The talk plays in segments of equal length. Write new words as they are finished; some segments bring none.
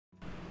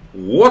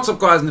What's up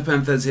guys,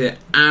 NepentheZ here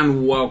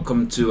and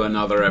welcome to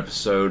another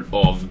episode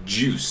of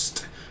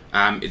Juiced.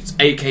 It's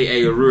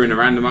aka a Ruin a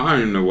Random, I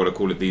don't know what to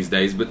call it these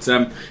days, but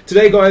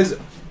today guys,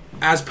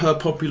 as per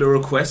popular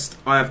request,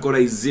 I have got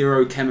a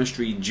zero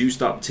chemistry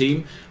juiced up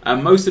team.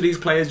 Most of these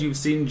players you've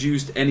seen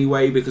juiced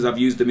anyway because I've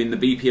used them in the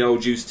BPL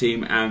juice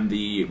team and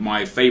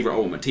my favourite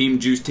Ultimate Team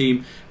juice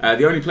team.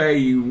 The only player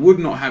you would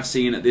not have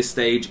seen at this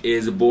stage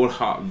is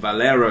Borja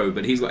Valero,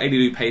 but he's got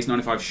 82 pace,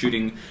 95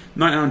 shooting,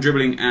 99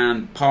 dribbling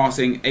and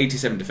passing,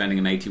 87 defending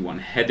and 81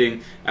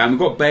 heading. We've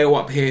got Bale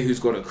up here who's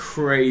got a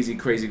crazy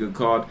good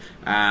card,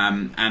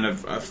 and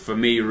for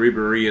me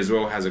Ribery as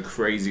well has a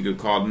crazy good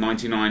card,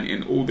 99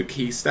 in all the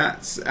key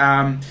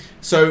stats.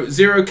 So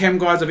zero chem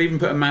guys, I've even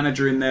put a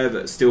manager in there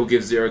that still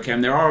gives zero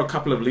chem. There are a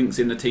couple of links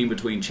in the team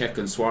between Cech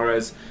and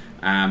Suarez,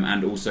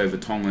 and also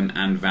Vertonghen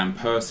and Van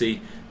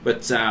Persie,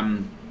 but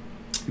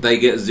they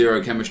get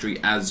zero chemistry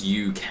as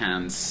you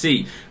can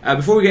see.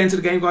 Before we get into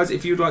the game guys,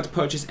 if you'd like to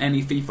purchase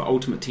any FIFA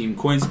Ultimate Team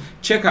coins,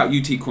 check out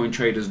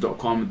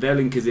utcointraders.com. Their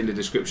link is in the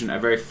description. A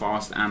very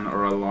fast and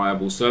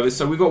reliable service.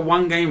 So we've got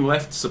one game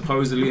left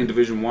supposedly in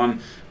Division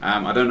 1.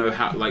 I don't know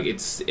how, like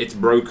it's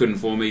broken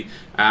for me,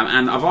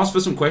 and I've asked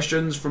for some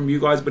questions from you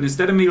guys, but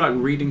instead of me like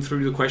reading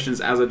through the questions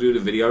as I do the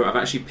video, I've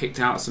actually picked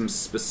out some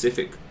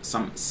specific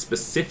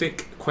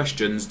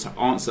questions to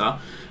answer.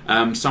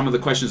 Some of the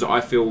questions that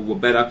I feel were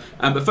better.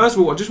 But first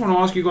of all, I just want to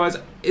ask you guys: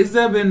 has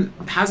there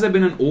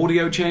been an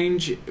audio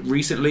change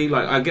recently?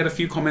 Like I get a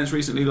few comments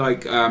recently,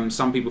 like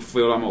some people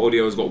feel like my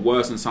audio has got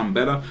worse and some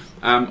better.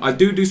 I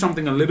do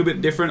something a little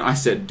bit different. I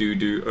said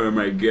do. Oh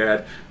my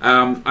god.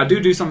 I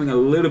do something a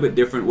little bit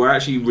different where I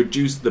actually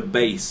reduce the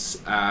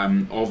bass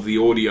of the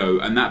audio,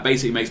 and that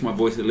basically makes my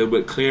voice a little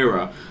bit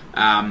clearer.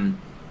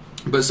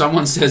 But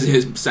someone says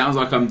it sounds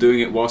like I'm doing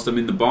it whilst I'm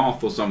in the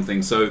bath or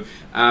something. So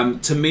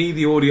to me,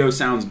 the audio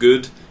sounds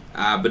good.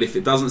 But if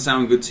it doesn't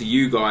sound good to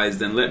you guys,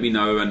 then let me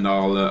know and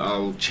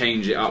I'll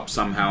change it up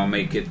somehow,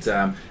 make it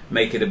a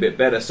bit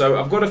better. So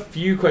I've got a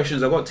few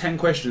questions. I've got 10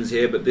 questions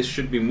here, but this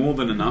should be more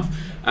than enough.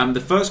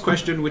 The first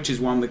question, which is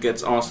one that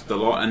gets asked a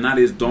lot, and that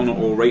is Donna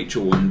or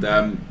Rachel.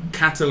 And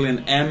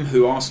Catalin M,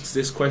 who asks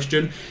this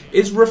question,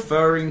 is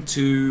referring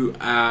to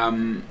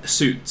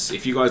Suits.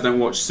 If you guys don't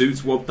watch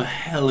Suits, what the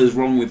hell is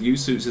wrong with you?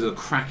 Suits is a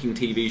cracking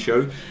TV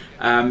show.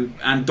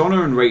 And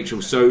Donna and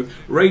Rachel. So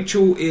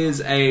Rachel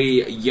is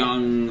a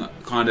young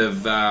kind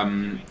of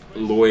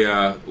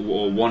lawyer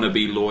or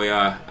wannabe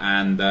lawyer,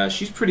 and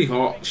she's pretty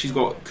hot. She's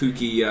got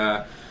kooky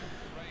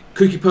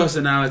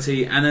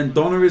personality. And then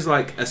Donna is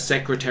like a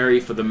secretary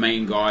for the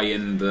main guy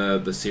in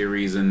the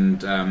series,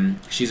 and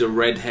she's a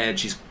redhead.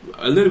 She's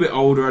a little bit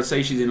older. I'd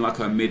say she's in like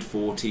her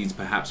mid-40s,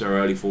 perhaps her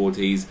early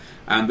 40s,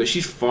 but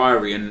she's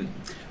fiery. And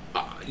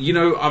you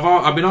know,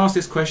 I've been asked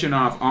this question,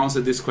 and I've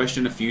answered this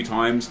question a few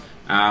times.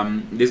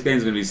 This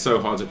game's going to be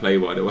so hard to play,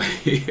 by the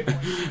way.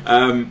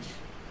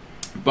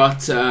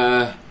 But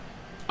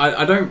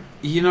I don't,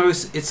 you know,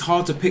 it's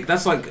hard to pick.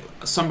 That's like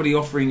somebody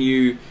offering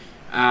you,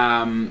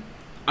 I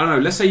don't know,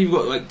 let's say you've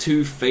got like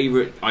 2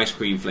 favourite ice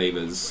cream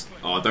flavours.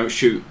 Oh, don't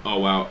shoot. Oh,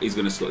 wow, he's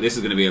going to score. This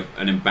is going to be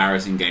an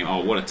embarrassing game.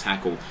 Oh, what a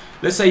tackle.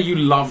 Let's say you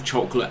love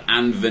chocolate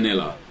and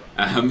vanilla.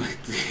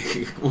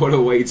 What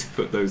a way to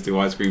put those 2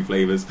 ice cream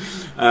flavours.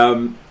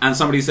 And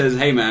somebody says,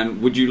 hey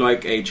man, would you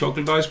like a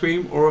chocolate ice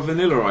cream or a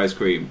vanilla ice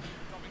cream?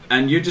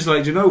 And you're just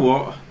like, you know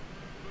what?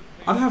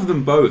 I'd have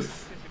them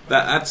both.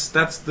 That's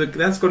got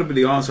to be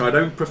the answer. I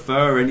don't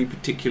prefer any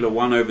particular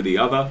one over the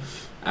other.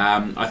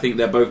 I think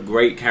they're both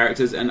great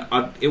characters, and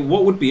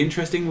what would be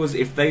interesting was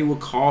if they were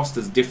cast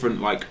as different,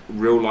 like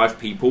real life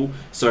people.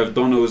 So if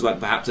Donna was like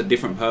perhaps a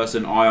different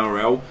person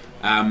IRL,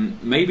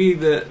 maybe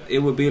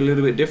it would be a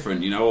little bit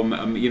different, you know.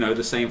 You know,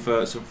 the same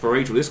for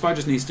Rachel. This guy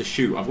just needs to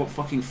shoot. I've got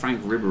fucking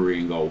Frank Ribery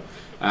in goal.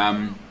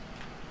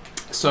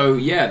 So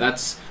yeah,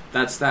 that's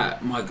that.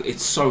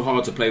 It's so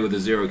hard to play with a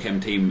zero chem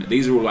team.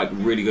 These are all like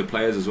really good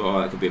players as well.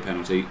 That could be a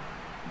penalty.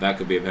 That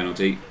could be a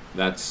penalty.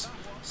 That's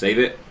save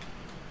it.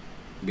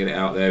 Get it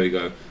out. There we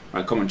go.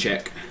 Right, come on,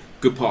 check.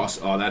 Good pass.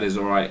 Oh, that is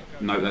alright.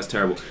 No, that's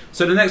terrible.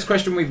 So the next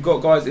question we've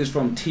got, guys, is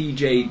from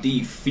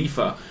TJD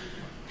FIFA.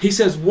 He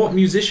says, what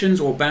musicians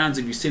or bands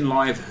have you seen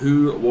live?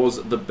 Who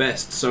was the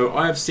best? So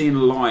I have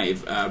seen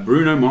live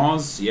Bruno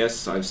Mars.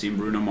 Yes, I've seen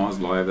Bruno Mars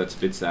live. That's a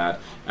bit sad.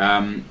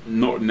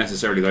 Not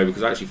necessarily though,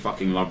 because I actually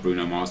fucking love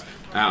Bruno Mars.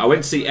 I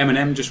went to see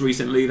Eminem just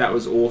recently. That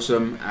was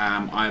awesome.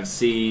 I've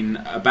seen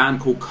a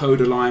band called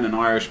Codaline, an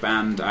Irish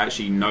band. I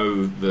actually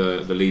know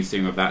the lead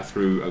singer of that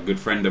through a good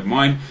friend of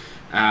mine.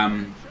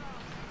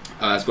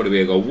 That's got to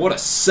be a goal. What a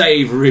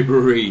save,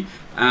 Ribery.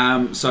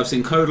 So I've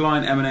seen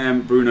Codaline,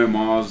 Eminem, Bruno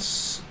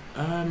Mars.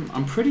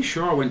 I'm pretty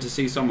sure I went to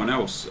see someone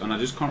else, and I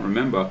just can't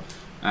remember.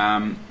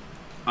 I'm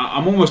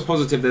almost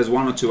positive there's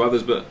 1 or 2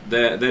 others, but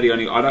they're the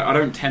only. I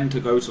don't tend to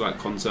go to like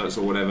concerts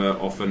or whatever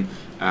often,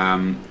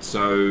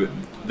 so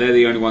they're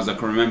the only ones I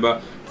can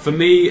remember. For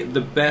me,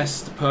 the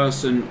best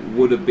person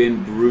would have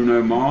been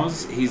Bruno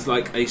Mars. He's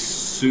like a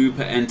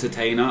super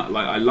entertainer.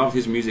 Like I love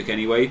his music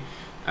anyway,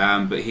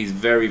 but he's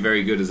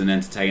very good as an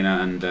entertainer,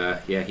 and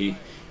yeah, he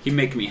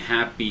make me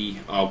happy.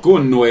 Oh, go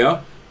on,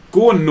 Neuer.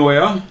 Go on,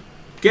 Neuer.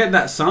 Get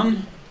that,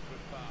 son.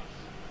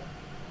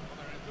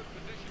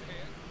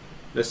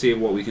 Let's see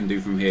what we can do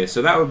from here.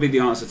 So that would be the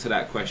answer to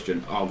that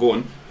question. Oh, go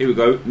on. Here we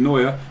go.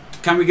 Neuer.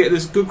 Can we get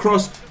this good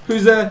cross?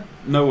 Who's there?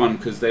 No one,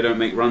 because they don't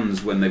make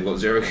runs when they've got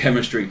zero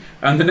chemistry.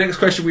 And the next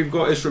question we've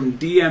got is from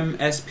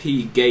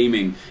DMSP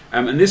Gaming.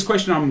 And this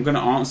question I'm going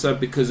to answer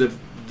because of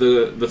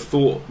the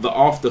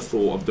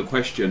afterthought of the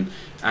question.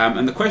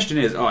 And the question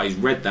is, oh, he's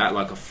read that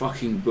like a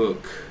fucking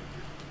book.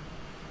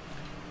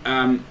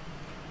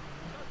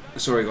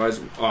 Sorry, guys.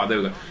 Oh, there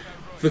we go.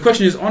 The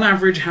question is, on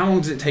average, how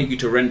long does it take you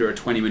to render a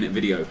 20-minute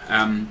video?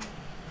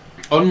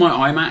 On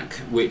my iMac,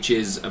 which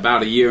is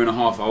about 1.5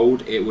 years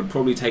old, it would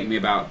probably take me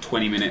about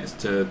 20 minutes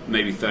to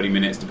maybe 30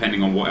 minutes,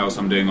 depending on what else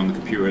I'm doing on the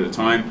computer at the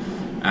time,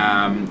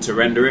 to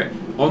render it.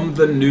 On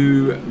the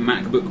new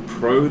MacBook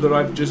Pro that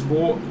I've just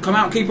bought, come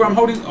out, keeper, I'm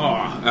holding.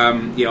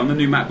 Yeah, on the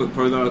new MacBook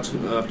Pro that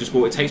I've just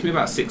bought, it takes me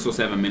about 6 or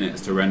 7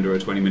 minutes to render a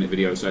 20-minute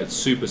video, so it's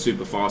super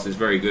fast. It's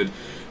very good.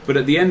 But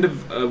at the end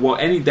of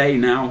any day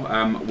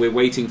now, we're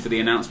waiting for the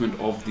announcement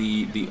of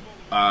the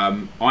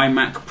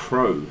iMac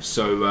Pro.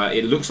 So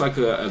it looks like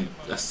a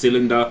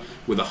cylinder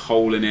with a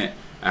hole in it.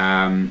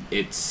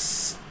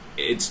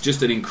 It's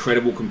just an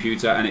incredible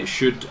computer, and it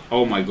should,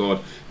 oh my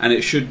god, and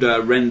it should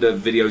render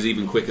videos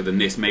even quicker than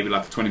this, maybe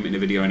like a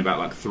 20-minute video in about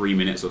like 3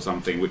 minutes or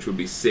something, which would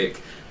be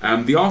sick.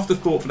 The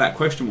afterthought for that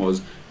question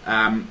was,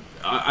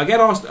 I get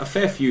asked a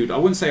fair few, I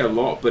wouldn't say a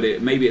lot, but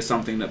maybe it's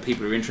something that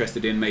people are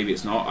interested in, maybe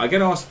it's not. I get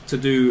asked to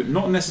do,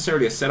 not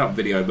necessarily a setup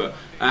video, but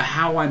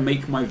how I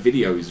make my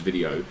videos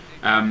video.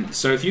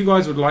 So if you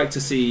guys would like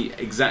to see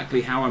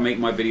exactly how I make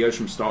my videos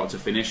from start to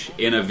finish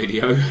in a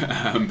video,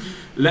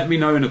 let me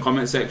know in the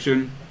comment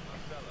section.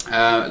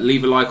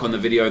 Leave a like on the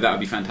video, that would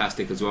be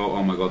fantastic as well.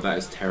 Oh my god, that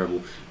is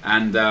terrible.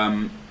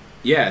 And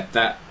yeah,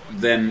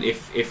 then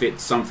if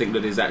it's something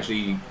that is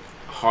actually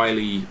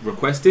highly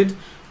requested,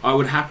 I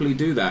would happily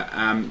do that.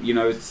 You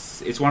know,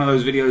 it's one of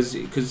those videos,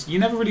 because you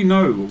never really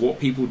know what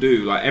people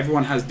do. Like,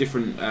 everyone has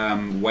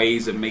different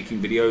ways of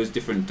making videos,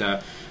 different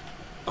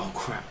oh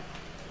crap.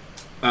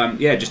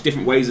 Yeah, just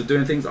different ways of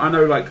doing things. I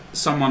know, like,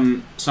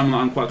 someone that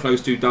I'm quite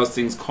close to does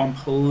things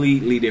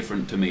completely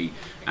different to me,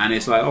 and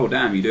it's like, oh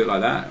damn, you do it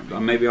like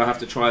that? Maybe I'll have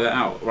to try that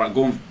out. Right,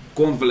 go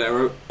on,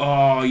 Valero.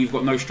 Oh, you've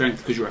got no strength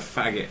because you're a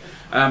faggot.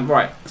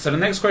 Right, so the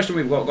next question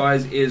we've got,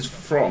 guys, is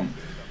from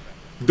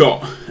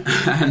Dot.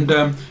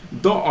 And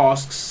Dot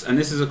asks, and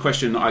this is a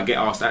question that I get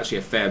asked actually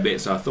a fair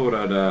bit, so I thought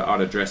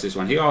I'd address this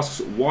one. He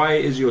asks, why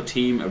is your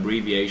team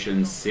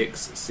abbreviation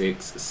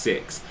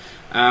 666?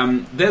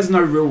 There's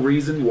no real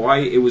reason why.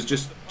 It was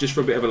just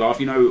for a bit of a laugh.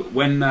 You know,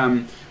 when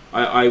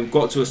I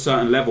got to a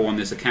certain level on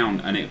this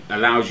account, and it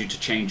allows you to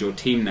change your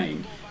team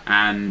name,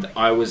 and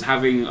I was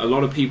having a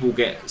lot of people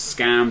get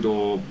scammed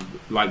or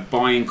like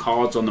buying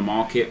cards on the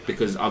market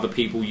because other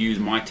people use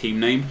my team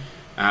name.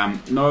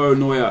 No,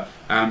 Neuer.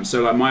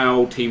 So like my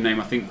old team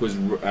name, I think, was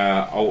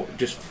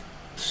just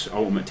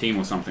Ultimate Team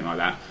or something like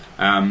that.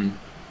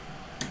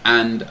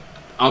 And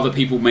other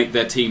people make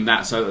their team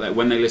that, so that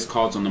when they list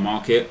cards on the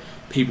market,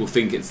 people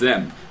think it's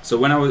them. So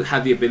when I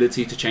had the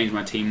ability to change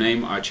my team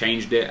name, I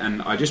changed it,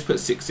 and I just put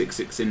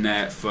 666 in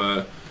there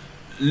for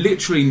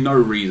literally no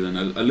reason.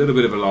 A little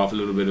bit of a laugh, a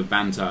little bit of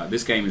banter.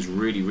 This game is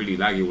really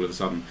laggy all of a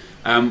sudden.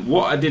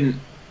 What I didn't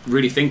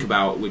really think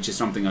about, which is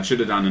something I should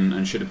have done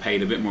and should have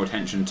paid a bit more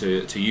attention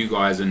to you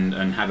guys and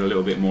had a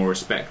little bit more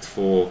respect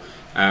for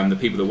the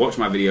people that watch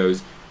my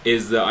videos,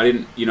 is that I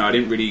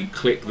didn't really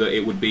click that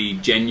it would be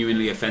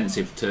genuinely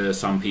offensive to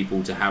some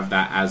people to have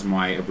that as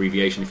my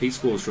abbreviation. If he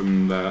scores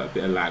from a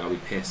bit of lag, I'll be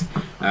pissed.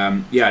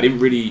 Yeah, I didn't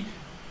really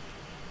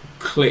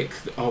click,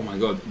 oh my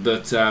god,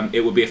 that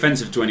it would be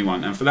offensive to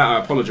anyone, and for that I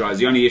apologise.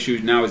 The only issue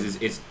now is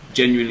it's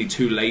genuinely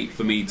too late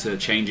for me to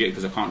change it,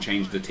 because I can't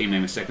change the team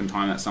name a second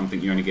time. That's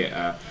something you only get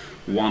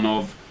one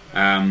of.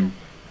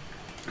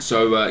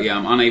 So yeah,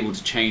 I'm unable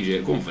to change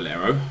it. Go on,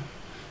 Valero.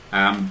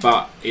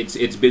 But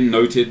it's been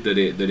noted that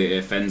it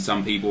offends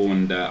some people,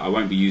 and I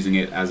won't be using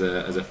it as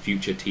a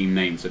future team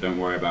name, so don't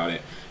worry about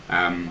it.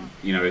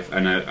 You know,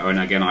 and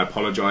again, I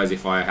apologise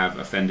if I have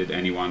offended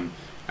anyone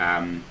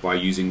by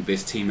using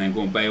this team name.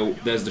 Go on, Bale.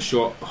 There's the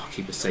shot. Oh,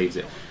 keeper saves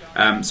it.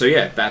 So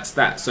yeah, that's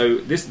that. So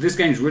this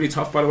game's really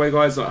tough, by the way,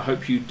 guys. I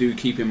hope you do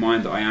keep in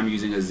mind that I am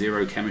using a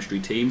zero chemistry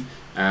team,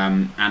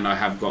 and I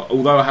have got,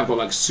 although I have got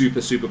like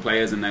super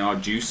players and they are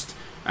juiced,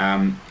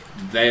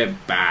 they're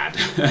bad.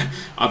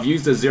 I've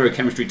used a zero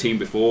chemistry team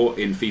before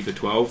in FIFA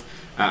 12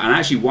 and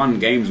actually won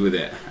games with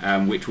it,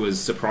 which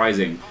was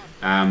surprising.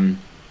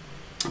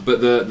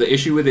 But the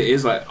issue with it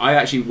is, like,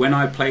 when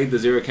I played the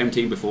zero chem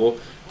team before,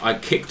 I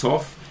kicked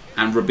off,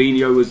 and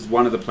Robinho was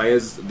one of the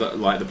players that,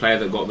 like, the player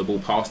that got the ball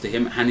passed to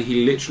him, and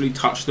he literally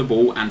touched the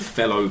ball and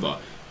fell over.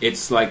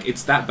 It's like,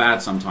 it's that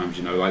bad sometimes,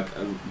 you know. Like,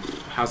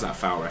 how's that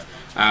foul, ref?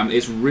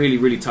 It's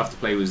really tough to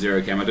play with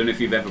zero chem. I don't know if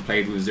you've ever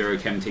played with zero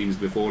chem teams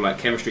before. Like,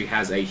 chemistry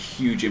has a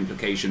huge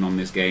implication on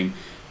this game.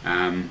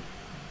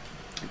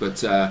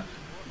 But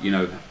you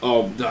know,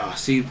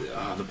 see,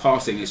 the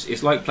passing.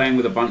 It's like playing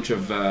with a bunch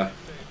of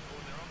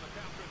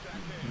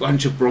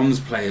bunch of bronze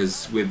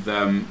players with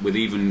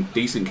even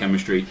decent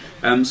chemistry.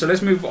 So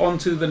let's move on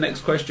to the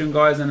next question,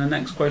 guys. And the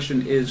next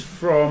question is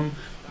from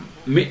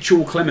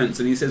Mitchell Clements,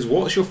 and he says,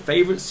 "What's your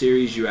favourite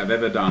series you have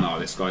ever done?" Oh,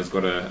 this guy's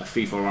got a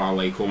FIFA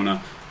RLA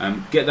corner.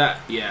 Get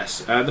that?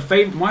 Yes.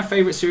 My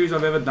favourite series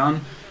I've ever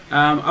done.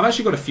 I've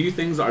actually got a few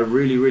things that I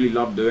really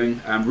love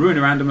doing. Ruin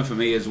a Randomer for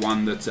me is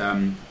one that.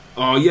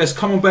 Oh yes,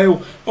 come on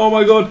Bale! Oh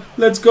my God,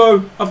 let's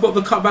go! I've got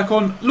the cutback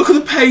on. Look at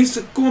the pace!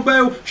 Come on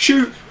Bale!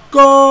 Shoot!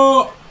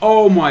 Go!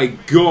 Oh my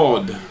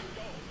God!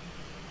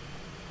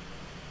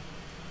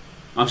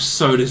 I'm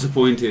so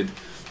disappointed.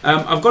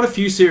 I've got a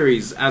few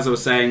series, as I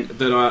was saying,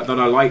 that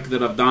I like,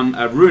 that I've done.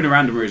 Ruin a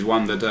Randomer is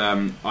one that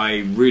I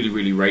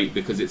really rate,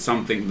 because it's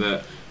something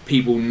that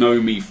people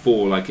know me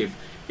for. Like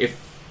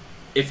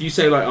if you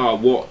say like, oh,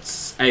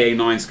 what's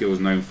AA9 Skills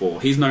known for?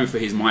 He's known for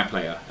his My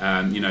Player.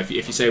 You know, if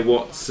you say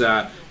what's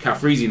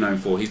Calfreezy known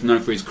for? He's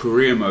known for his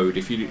career mode.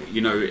 If you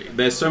know,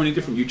 there's so many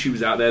different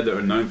YouTubers out there that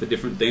are known for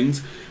different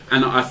things,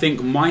 and I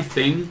think my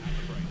thing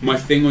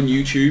on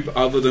YouTube,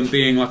 other than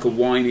being like a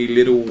whiny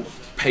little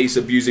pace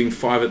abusing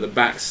 5 at the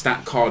back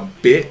stat card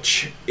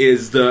bitch,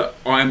 is that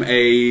I'm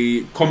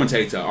a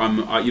commentator.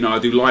 You know, I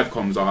do live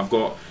comms.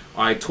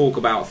 I talk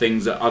about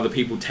things that other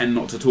people tend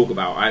not to talk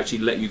about. I actually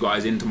let you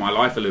guys into my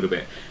life a little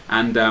bit,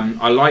 and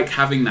I like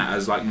having that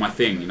as like my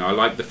thing. You know, I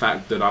like the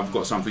fact that I've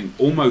got something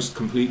almost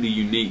completely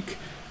unique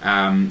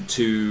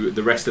to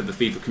the rest of the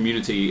FIFA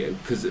community,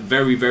 because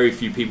very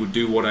few people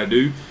do what I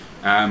do.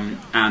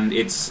 And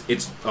it's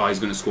oh, he's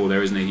going to score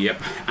there, isn't he?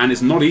 Yep. And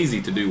it's not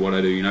easy to do what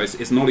I do. You know,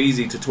 it's not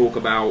easy to talk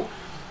about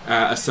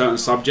a certain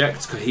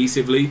subject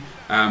cohesively,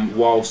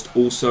 whilst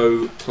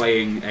also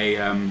playing a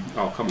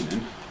oh, come on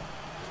then.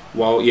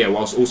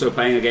 Whilst also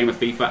playing a game of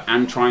FIFA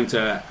and trying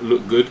to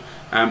look good.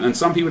 And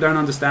some people don't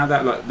understand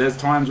that. Like, there's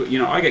times where, you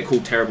know, I get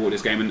called terrible at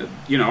this game, and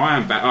you know, I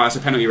am bad. Oh, it's a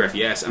penalty ref,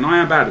 yes, and I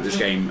am bad at this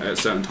game at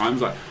certain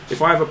times. Like,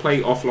 if I ever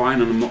play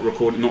offline and I'm not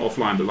recording, not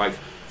offline, but like,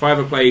 if I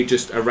ever play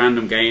just a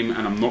random game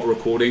and I'm not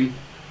recording,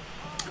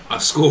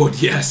 I've scored,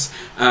 yes.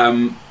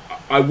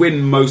 I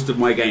win most of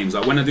my games.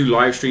 Like when I do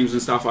live streams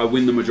and stuff, I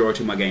win the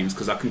majority of my games,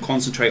 because I can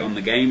concentrate on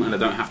the game and I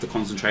don't have to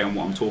concentrate on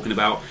what I'm talking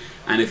about.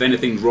 And if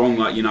anything's wrong,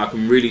 like, you know, I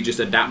can really just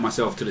adapt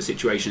myself to the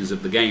situations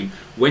of the game.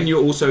 When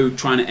you're also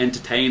trying to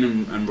entertain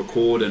and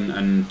record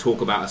and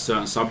talk about a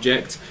certain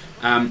subject,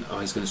 oh,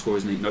 he's going to score,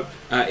 isn't he? Nope.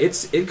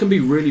 It can be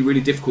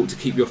really difficult to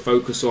keep your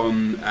focus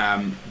on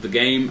the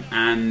game,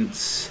 and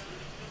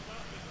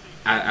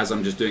as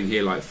I'm just doing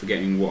here, like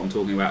forgetting what I'm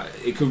talking about,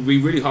 it could be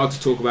really hard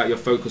to talk about your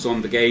focus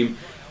on the game.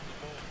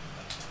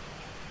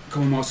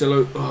 Come on,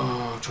 Marcelo.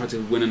 Oh, tried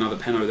to win another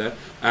penalty there.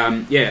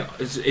 Yeah,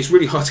 it's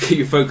really hard to keep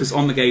your focus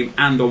on the game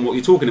and on what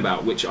you're talking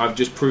about, which I've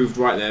just proved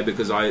right there,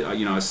 because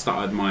I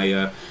started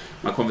my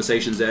my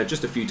conversations there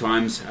just a few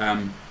times.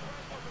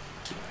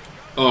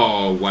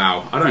 Oh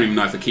wow, I don't even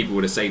know if the keeper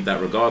would have saved that,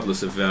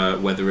 regardless of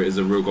whether it is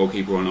a real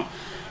goalkeeper or not.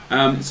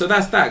 So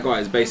that's that,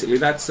 guys. Basically,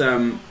 that's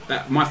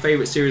my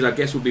favourite series, I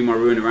guess, would be my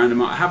Ruin a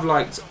Randomer. I have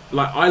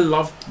I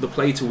love the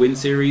Play to Win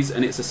series,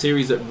 and it's a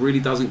series that really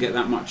doesn't get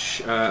that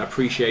much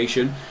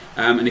appreciation.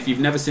 And if you've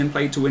never seen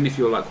Play to Win, if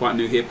you're like quite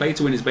new here, Play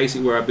to Win is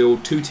basically where I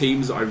build 2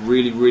 teams that I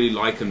really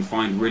like and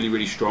find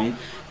really strong,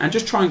 and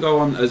just try and go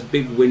on as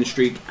big win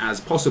streak as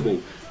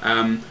possible.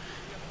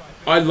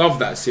 I love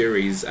that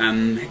series,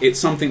 and it's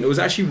something that was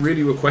actually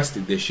really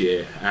requested this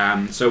year.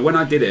 So when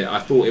I did it, I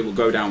thought it would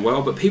go down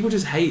well, but people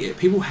just hate it.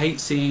 People hate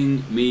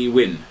seeing me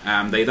win.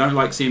 They don't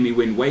like seeing me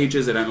win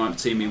wagers, they don't like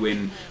seeing me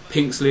win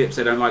pink slips,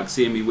 they don't like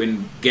seeing me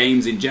win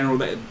games in general.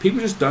 People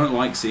just don't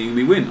like seeing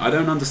me win. I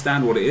don't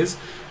understand what it is.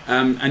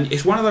 And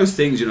it's one of those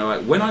things, you know,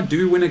 like when I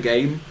do win a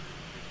game,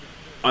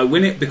 I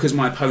win it because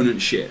my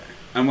opponent's shit.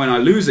 And when I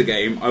lose a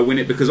game, I win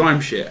it because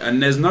I'm shit.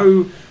 And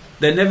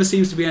there never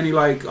seems to be any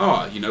like,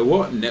 oh, you know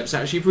what, Nep's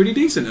actually pretty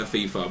decent at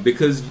FIFA,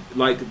 because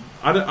like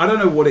I don't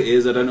know what it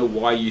is. I don't know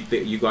why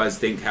you guys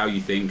think how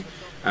you think,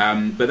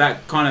 but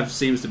that kind of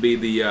seems to be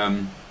the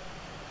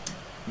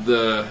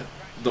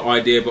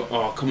idea. But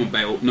oh, come on,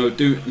 Bale, no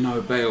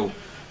Bale.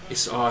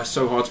 It's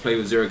so hard to play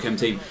with zero chem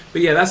team.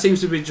 But yeah, that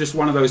seems to be just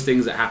one of those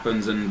things that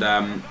happens. And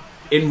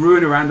in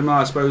Ruin a Randomer,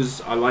 I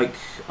suppose I like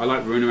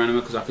Ruin a Randomer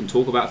because I can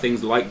talk about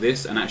things like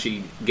this and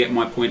actually get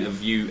my point of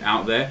view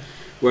out there.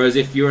 Whereas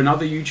if you're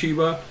another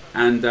YouTuber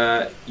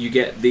and you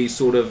get these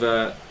sort of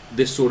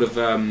this sort of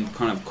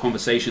kind of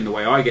conversation, the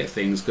way I get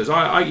things, because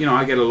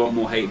I get a lot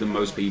more hate than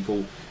most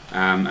people,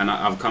 and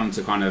I've come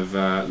to kind of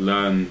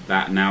learn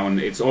that now,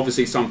 and it's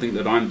obviously something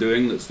that I'm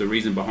doing. That's the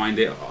reason behind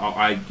it.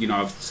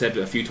 I've said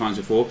it a few times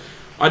before.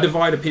 I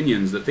divide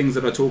opinions. The things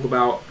that I talk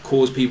about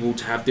cause people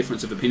to have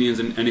difference of opinions,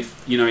 and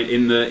if you know,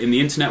 in the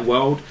internet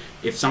world,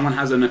 if someone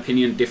has an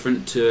opinion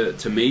different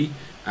to me,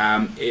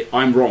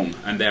 I'm wrong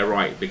and they're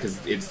right,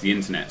 because it's the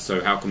internet.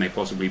 So how can they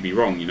possibly be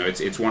wrong? You know,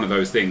 it's one of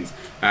those things.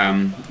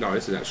 No,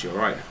 this is actually all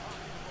right.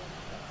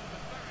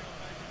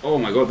 Oh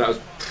my god, that was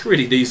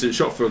pretty decent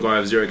shot for a guy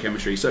of zero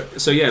chemistry.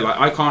 So yeah, like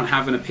I can't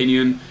have an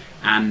opinion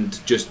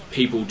and just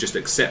people just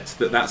accept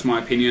that that's my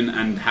opinion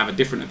and have a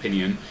different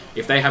opinion.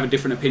 If they have a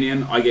different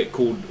opinion, I get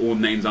called all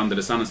names under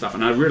the sun and stuff.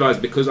 And I realise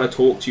because I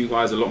talk to you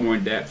guys a lot more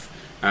in depth,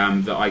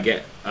 that I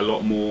get a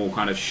lot more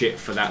kind of shit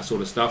for that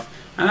sort of stuff,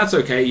 and that's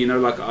okay. You know,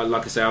 like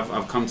I say,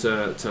 I've come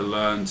to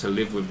learn to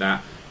live with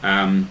that.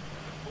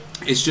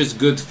 It's just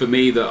good for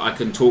me that I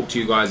can talk to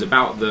you guys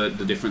about the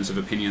difference of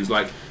opinions.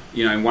 Like,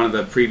 you know, in one of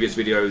the previous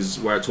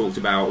videos where I talked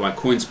about like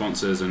coin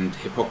sponsors and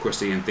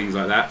hypocrisy and things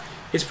like that,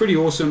 it's pretty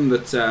awesome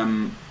that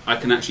I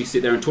can actually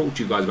sit there and talk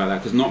to you guys about that,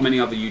 because not many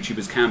other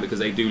YouTubers can, because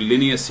they do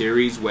linear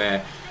series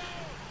where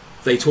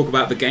they talk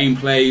about the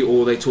gameplay,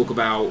 or they talk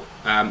about,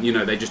 you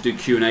know, they just do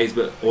Q&As,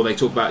 or they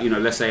talk about, you know,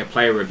 let's say a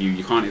player review.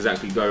 You can't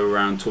exactly go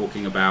around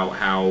talking about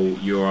how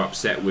you're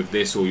upset with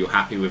this or you're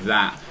happy with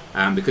that,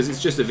 because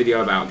it's just a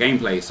video about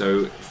gameplay.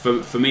 So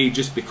for me,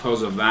 just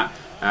because of that,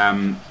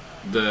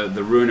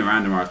 the Ruiner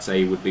Random, I'd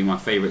say, would be my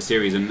favourite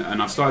series, and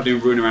I've started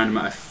doing Ruiner Random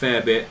a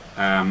fair bit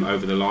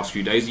over the last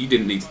few days. You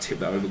didn't need to tip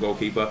that over,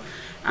 goalkeeper.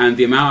 And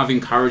the amount of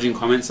encouraging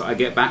comments that I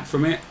get back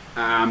from it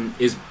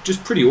is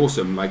just pretty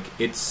awesome. Like,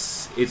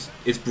 it's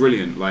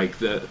brilliant. Like,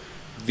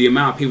 the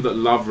amount of people that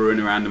love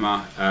Ruiner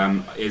Random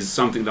is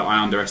something that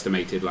I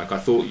underestimated. Like, I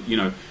thought, you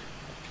know,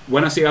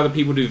 when I see other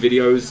people do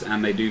videos,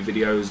 and they do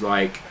videos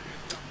like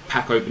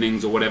pack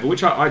openings or whatever,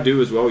 which I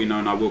do as well, you know,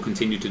 and I will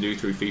continue to do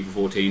through FIFA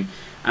 14,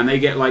 and they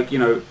get, like, you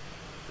know,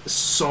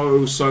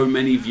 so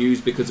many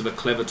views because of a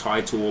clever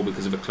title or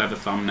because of a clever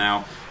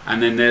thumbnail,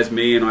 and then there's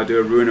me and I do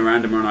a Ruiner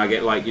Random and I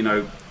get, like, you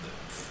know,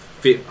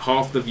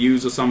 half the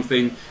views or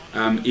something,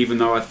 even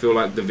though I feel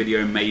like the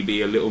video may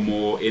be a little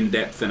more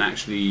in-depth and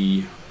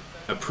actually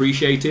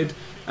appreciated.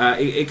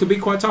 It could be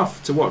quite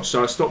tough to watch,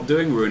 so I stopped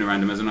doing Ruiner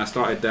Randomers and I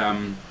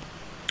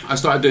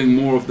started doing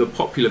more of the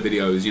popular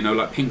videos, you know,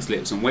 like pink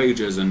slips and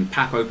wagers and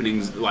pack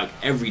openings. Like,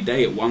 every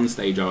day at one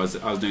stage I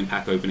was doing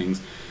pack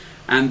openings.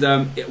 And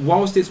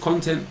whilst it's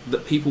content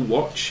that people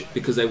watch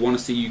because they want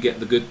to see you get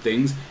the good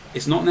things,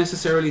 it's not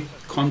necessarily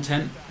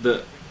content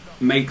that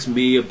makes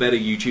me a better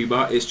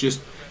YouTuber.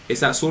 It's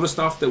that sort of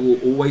stuff that will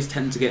always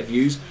tend to get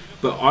views.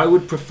 But I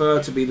would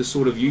prefer to be the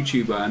sort of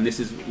YouTuber, and this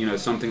is, you know,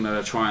 something that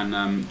I try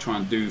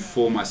and do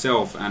for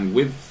myself and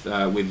with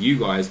you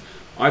guys.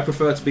 I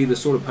prefer to be the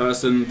sort of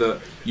person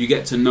that you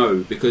get to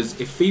know, because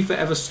if FIFA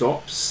ever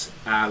stops,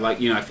 like,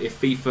 you know,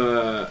 if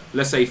FIFA,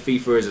 let's say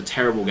FIFA is a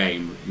terrible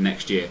game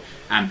next year,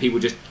 and people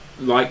just,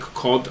 like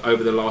COD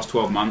over the last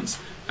 12 months,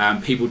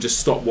 people just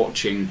stop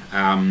watching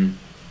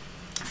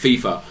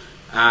FIFA.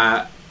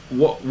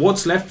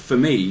 What's left for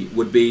me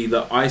would be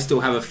that I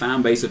still have a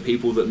fan base of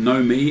people that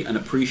know me and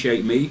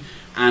appreciate me.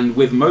 And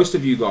with most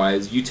of you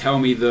guys, you tell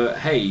me that,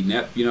 hey,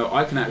 Nep, you know,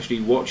 I can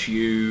actually watch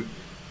you,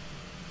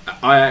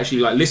 I actually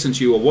like listen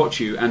to you or watch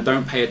you and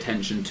don't pay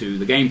attention to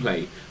the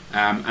gameplay.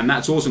 And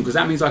that's awesome, because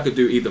that means I could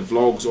do either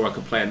vlogs or I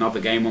could play another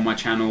game on my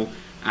channel,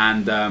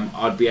 and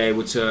I'd be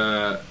able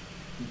to,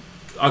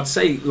 I'd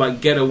say,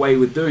 like, get away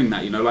with doing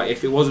that, you know. Like,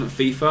 if it wasn't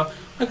FIFA,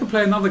 I could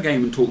play another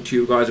game and talk to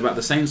you guys about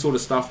the same sort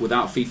of stuff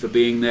without FIFA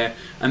being there,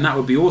 and that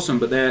would be awesome.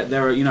 But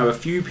there are, you know, a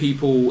few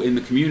people in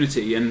the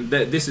community, and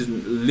this is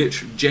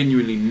literally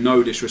genuinely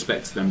no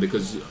disrespect to them,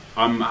 because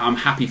I'm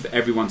happy for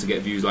everyone to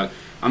get views. Like,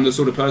 I'm the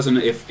sort of person,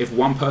 if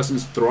one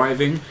person's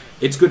thriving,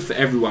 it's good for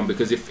everyone,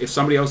 because if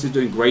somebody else is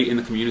doing great in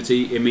the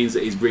community, it means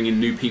that he's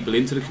bringing new people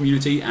into the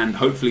community, and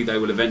hopefully they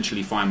will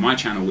eventually find my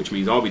channel, which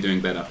means I'll be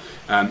doing better.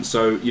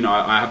 So, you know,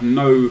 I have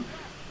no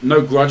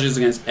grudges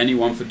against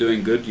anyone for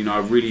doing good. You know,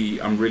 I'm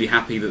really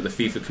happy that the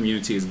FIFA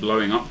community is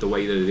blowing up the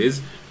way that it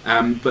is.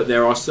 But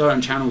there are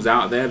certain channels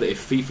out there that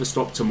if FIFA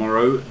stopped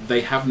tomorrow, they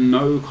have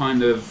no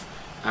kind of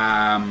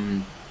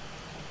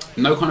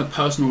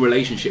personal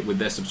relationship with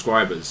their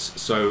subscribers.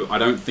 So I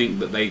don't think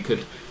that they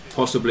could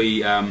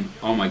possibly,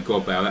 oh my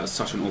god, Bale, that's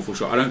such an awful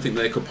shot. I don't think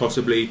they could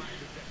possibly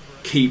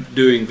keep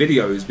doing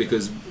videos,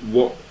 because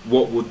what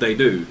would they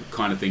do,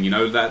 kind of thing, you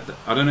know. That,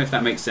 I don't know if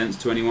that makes sense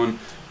to anyone.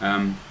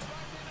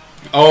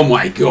 Oh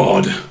my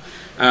god.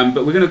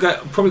 But we're gonna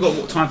probably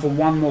got time for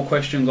one more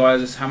question,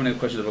 guys. How many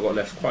questions have I got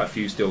left? Quite a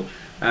few still.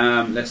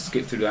 Let's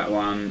skip through that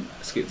one.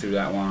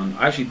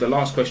 Actually, the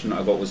last question that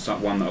I got was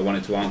one that I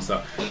wanted to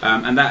answer,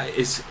 and that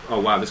is, oh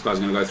wow, this guy's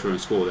going to go through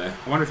and score there.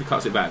 I wonder if he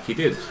cuts it back. He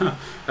did.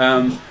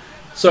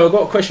 So I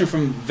got a question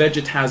from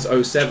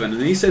VegetAz07,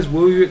 and he says,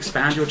 will you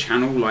expand your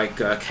channel like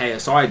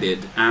KSI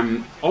did?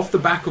 Off the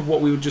back of what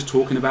we were just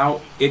talking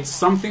about, it's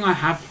something I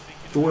have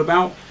thought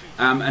about,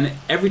 and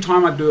every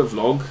time I do a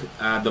vlog,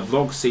 the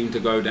vlogs seem to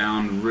go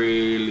down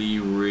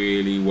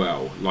really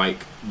well,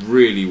 like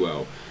really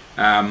well.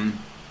 And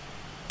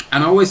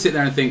I always sit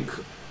there and think,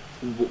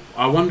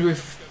 I wonder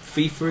if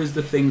FIFA is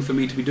the thing for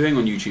me to be doing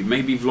on YouTube.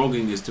 Maybe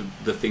vlogging is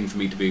the thing for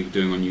me to be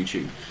doing on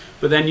YouTube.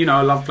 But then, you know,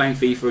 I love playing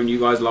FIFA, and you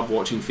guys love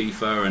watching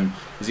FIFA, and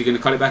is he going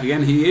to cut it back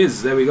again? He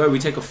is. There we go. We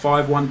take a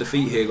 5-1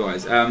 defeat here,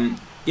 guys.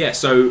 Yeah,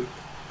 so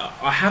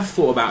I have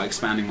thought about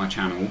expanding my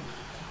channel,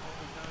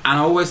 and I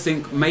always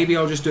think maybe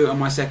I'll just do it on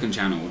my second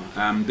channel,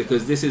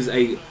 because this is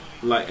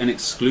like an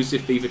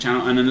exclusive FIFA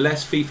channel, and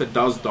unless FIFA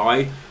does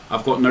die,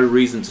 I've got no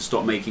reason to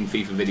stop making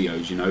FIFA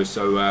videos, you know.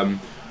 So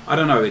I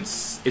don't know.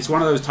 It's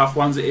one of those tough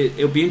ones.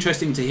 It'll be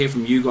interesting to hear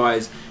from you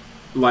guys.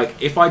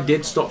 Like, if I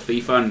did stop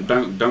FIFA,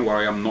 and don't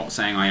worry, I'm not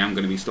saying I am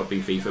going to be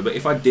stopping FIFA, but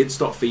if I did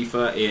stop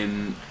FIFA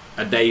in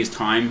a day's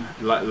time,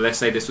 like let's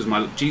say this was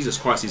my, Jesus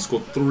Christ, he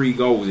scored 3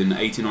 goals in the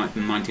 89th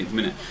and 90th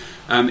minute.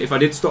 If I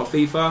did stop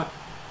FIFA,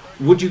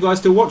 would you guys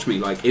still watch me?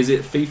 Like, is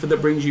it FIFA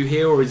that brings you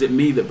here, or is it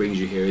me that brings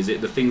you here? Is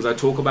it the things I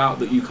talk about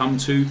that you come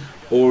to,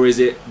 or is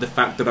it the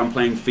fact that I'm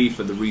playing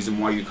FIFA the reason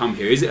why you come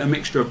here? Is it a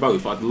mixture of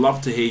both? I'd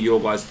love to hear your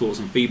guys' thoughts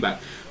and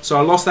feedback. So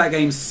I lost that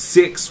game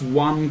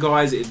 6-1,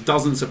 guys. It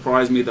doesn't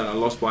surprise me that I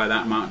lost by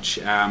that much.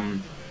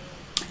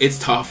 It's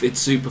tough. It's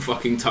super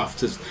fucking tough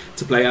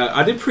to play.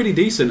 I did pretty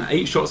decent.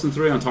 8 shots and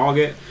 3 on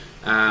target.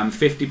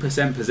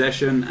 50%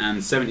 possession and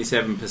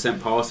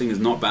 77% passing is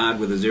not bad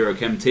with a 0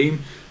 Chem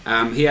team.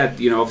 He had,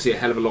 you know, obviously a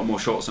hell of a lot more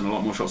shots and a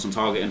lot more shots on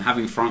target, and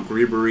having Frank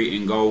Ribery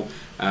in goal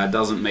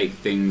doesn't make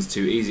things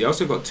too easy. I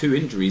also got 2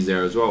 injuries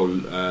there as well,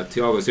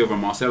 Thiago Silva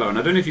and Marcelo, and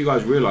I don't know if you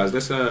guys realise,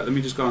 let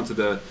me just go onto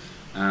the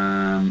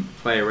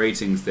player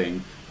ratings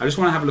thing. I just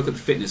want to have a look at the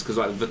fitness, because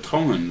like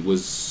Vertonghen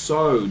was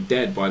so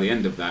dead by the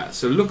end of that.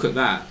 So look at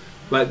that,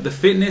 like the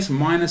fitness,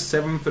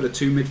 -7 for the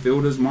 2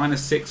 midfielders,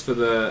 -6 for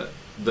the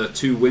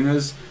 2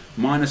 wingers,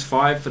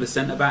 -5 for the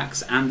centre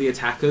backs and the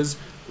attackers.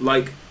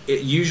 Like,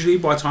 usually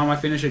by the time I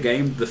finish a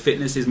game, the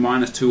fitness is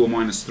 -2 or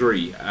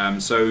 -3.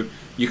 So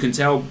you can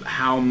tell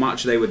how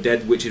much they were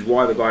dead, which is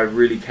why the guy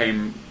really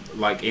came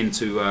like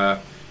into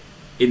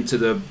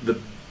the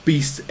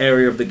beast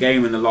area of the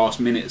game in the last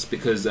minutes,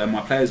 because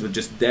my players were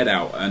just dead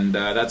out, and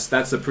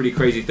that's a pretty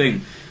crazy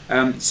thing.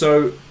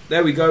 So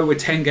there we go. We're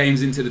 10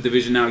 games into the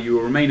division now. You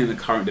will remain in the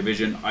current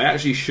division. I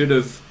actually should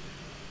have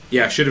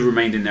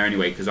remained in there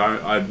anyway, because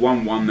I'd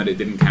won 1 that it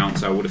didn't count,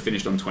 so I would have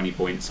finished on 20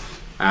 points.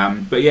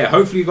 But yeah,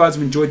 hopefully you guys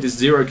have enjoyed this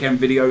 0 Chem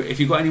video. If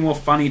you've got any more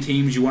funny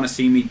teams you want to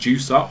see me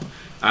juice up,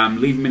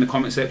 leave them in the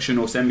comment section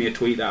or send me a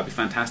tweet. That would be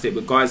fantastic.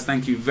 But guys,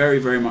 thank you very,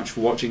 very much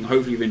for watching.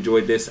 Hopefully you've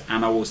enjoyed this,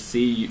 and I will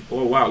see you.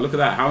 Oh wow, look at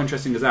that. How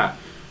interesting is that?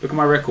 Look at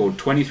my record.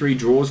 23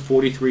 draws,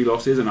 43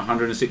 losses, and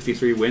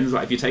 163 wins.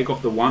 Like, if you take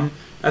off the 1,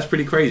 that's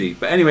pretty crazy.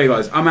 But anyway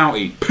guys, I'm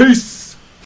outie. Peace!